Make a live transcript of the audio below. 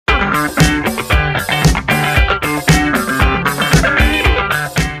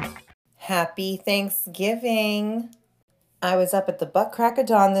Happy Thanksgiving! I was up at the butt crack of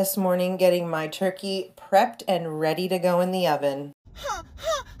dawn this morning getting my turkey prepped and ready to go in the oven.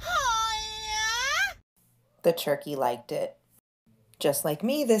 The turkey liked it. Just like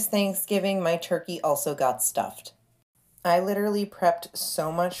me this Thanksgiving, my turkey also got stuffed. I literally prepped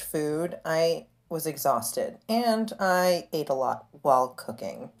so much food, I was exhausted, and I ate a lot while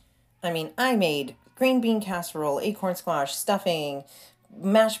cooking. I made green bean casserole, acorn squash, stuffing,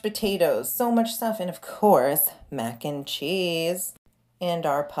 mashed potatoes, so much stuff, and of course, mac and cheese. And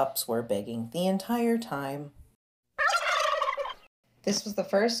our pups were begging the entire time. This was the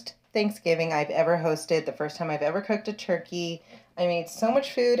first Thanksgiving I've ever hosted, the first time I've ever cooked a turkey. I made so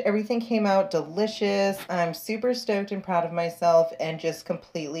much food, everything came out delicious. I'm super stoked and proud of myself and just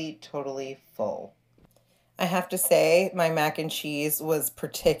completely, totally full. I have to say, my mac and cheese was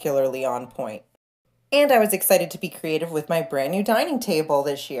particularly on point. And I was excited to be creative with my brand new dining table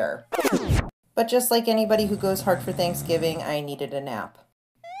this year. But just like anybody who goes hard for Thanksgiving, I needed a nap.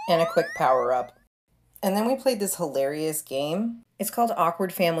 And a quick power up. And then we played this hilarious game. It's called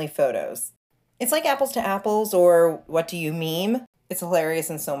Awkward Family Photos. It's like Apples to Apples or What Do You Meme? It's hilarious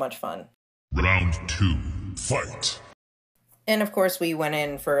and so much fun. Round 2, fight! And of course we went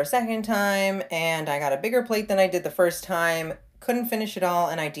in for a second time and I got a bigger plate than I did the first time. Couldn't finish it all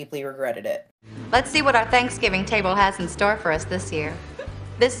and I deeply regretted it. Let's see what our Thanksgiving table has in store for us this year.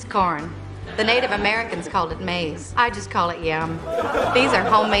 This is corn. The Native Americans called it maize. I just call it yum. These are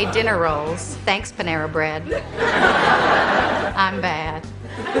homemade dinner rolls. Thanks, Panera Bread. I'm bad.